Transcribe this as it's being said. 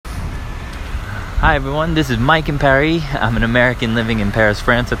Hi everyone, this is Mike in Paris. I'm an American living in Paris,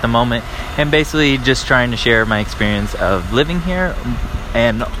 France at the moment, and basically just trying to share my experience of living here,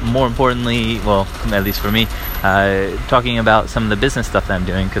 and more importantly, well, at least for me, talking about some of the business stuff that I'm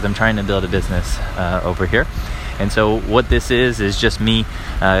doing, because I'm trying to build a business over here. And so what this is just me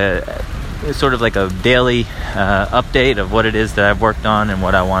sort of like a daily update of what it is that I've worked on and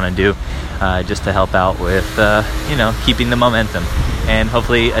what I want to do, just to help out with keeping the momentum. And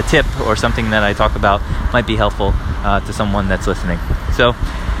hopefully a tip or something that I talk about might be helpful to someone that's listening. So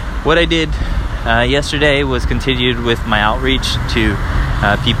what I did yesterday was continued with my outreach to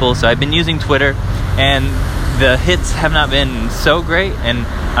people. So I've been using Twitter, and the hits have not been so great, and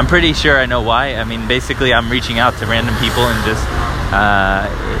I'm pretty sure I know why. I mean, basically I'm reaching out to random people and just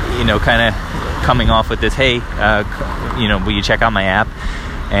kind of coming off with this, hey, will you check out my app?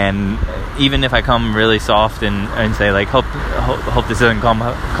 And even if I come really soft and say like, hope this doesn't come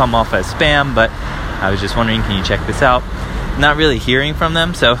off as spam, but I was just wondering, can you check this out? Not really hearing from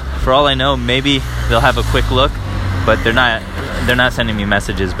them, so for all I know, maybe they'll have a quick look, but they're not sending me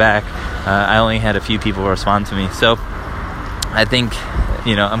messages back. I only had a few people respond to me, so I think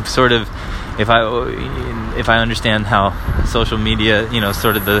I'm sort of, if I understand how social media,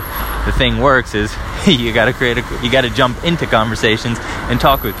 sort of the thing works is you got to jump into conversations and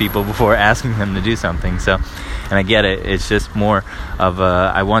talk with people before asking them to do something. So, and I get it. It's just more of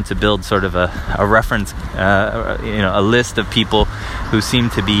I want to build sort of a reference, a list of people who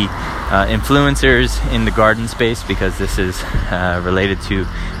seem to be influencers in the garden space, because this is related to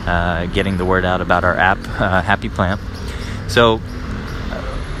getting the word out about our app, Happy Plant. So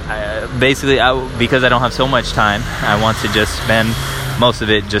because I don't have so much time, I want to just spend most of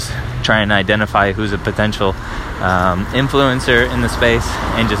it just trying to identify who's a potential influencer in the space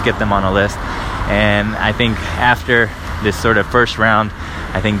and just get them on a list. And I think after this sort of first round,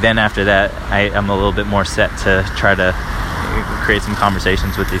 then after that I'm a little bit more set to try to create some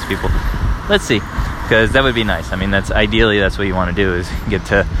conversations with these people. Let's see, because that would be nice. I mean, that's what you want to do, is get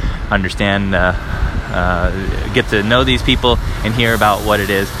to understand, get to know these people and hear about what it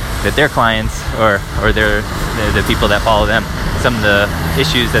is that their clients or the people that follow them, some of the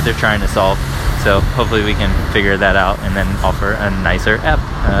issues that they're trying to solve. So hopefully we can figure that out and then offer a nicer app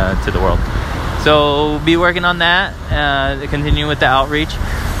to the world. So be working on that, continue with the outreach.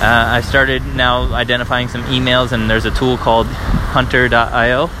 I started now identifying some emails, and there's a tool called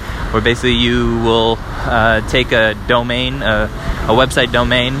hunter.io, where basically you will take a domain, a website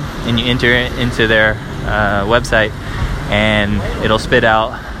domain, and you enter it into their website, and it'll spit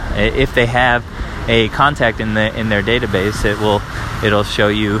out, if they have a contact in their database, it'll show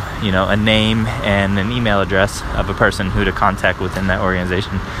you a name and an email address of a person who to contact within that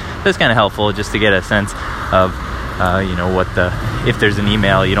organization. So it's kind of helpful just to get a sense of if there's an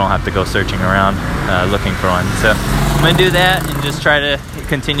email, you don't have to go searching around looking for one. So I'm going to do that and just try to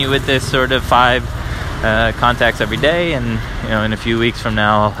continue with this sort of 5 contacts every day, and in a few weeks from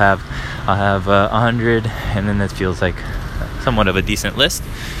now I'll have 100, and then that feels like somewhat of a decent list.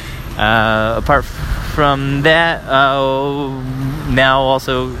 Apart from that, now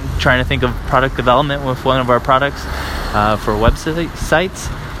also trying to think of product development with one of our products for websites.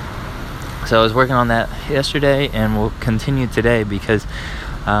 So I was working on that yesterday, and we'll continue today, because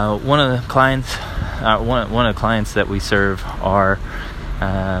one of the clients that we serve are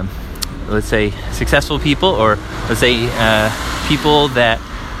let's say successful people, or let's say people that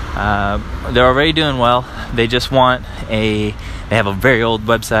they're already doing well. They just want they have a very old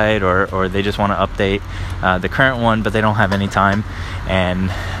website, or they just want to update the current one, but they don't have any time, and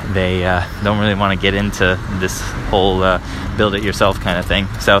they don't really want to get into this whole build it yourself kind of thing.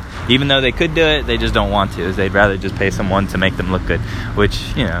 So even though they could do it, they just don't want to. They'd rather just pay someone to make them look good, which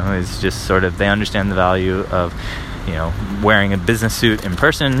is just sort of, they understand the value of wearing a business suit in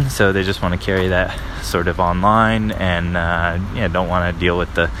person, so they just want to carry that sort of online, and don't want to deal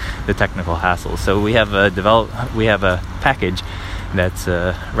with the technical hassles. So we have a package that's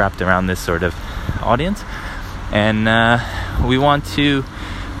wrapped around this sort of audience, and we want to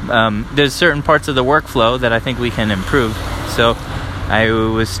there's certain parts of the workflow that I think we can improve. So I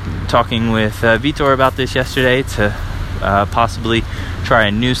was talking with Vitor about this yesterday, to possibly try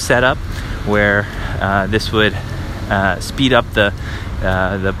a new setup where this would speed up the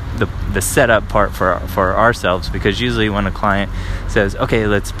setup part for ourselves, because usually when a client says, okay,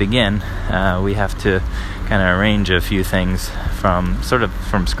 let's begin, we have to kind of arrange a few things from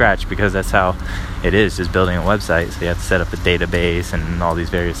scratch, because that's how it is, just building a website. So you have to set up a database and all these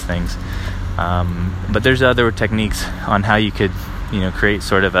various things, but there's other techniques on how you could create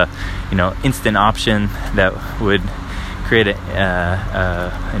sort of a instant option that would create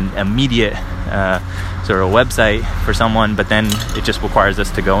an immediate sort of website for someone, but then it just requires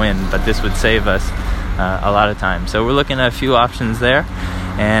us to go in. But this would save us a lot of time. So we're looking at a few options there,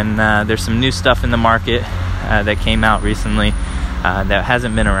 and there's some new stuff in the market that came out recently that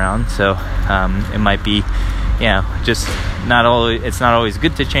hasn't been around. So it might be, just it's not always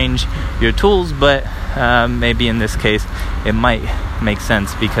good to change your tools, but maybe in this case it might make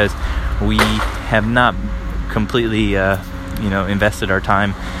sense because we have not completely invested our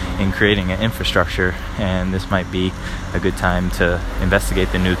time in creating an infrastructure, and this might be a good time to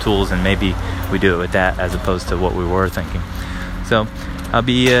investigate the new tools, and maybe we do it with that as opposed to what we were thinking. So I'll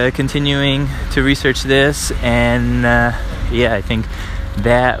be continuing to research this, and I think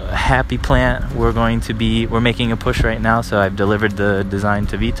that Happy Plant we're making a push right now. So I've delivered the design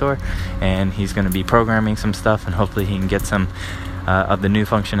to Vitor, and he's going to be programming some stuff, and hopefully he can get some of the new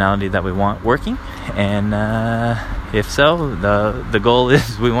functionality that we want working. And if so, the goal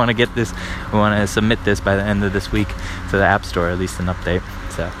is we want to submit this by the end of this week to the App Store, at least an update.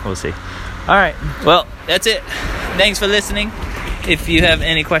 So we'll see. All right, well, that's it. Thanks for listening. If you have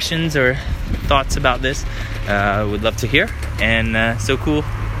any questions or thoughts about this, would love to hear. And so cool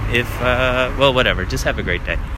if whatever, just have a great day.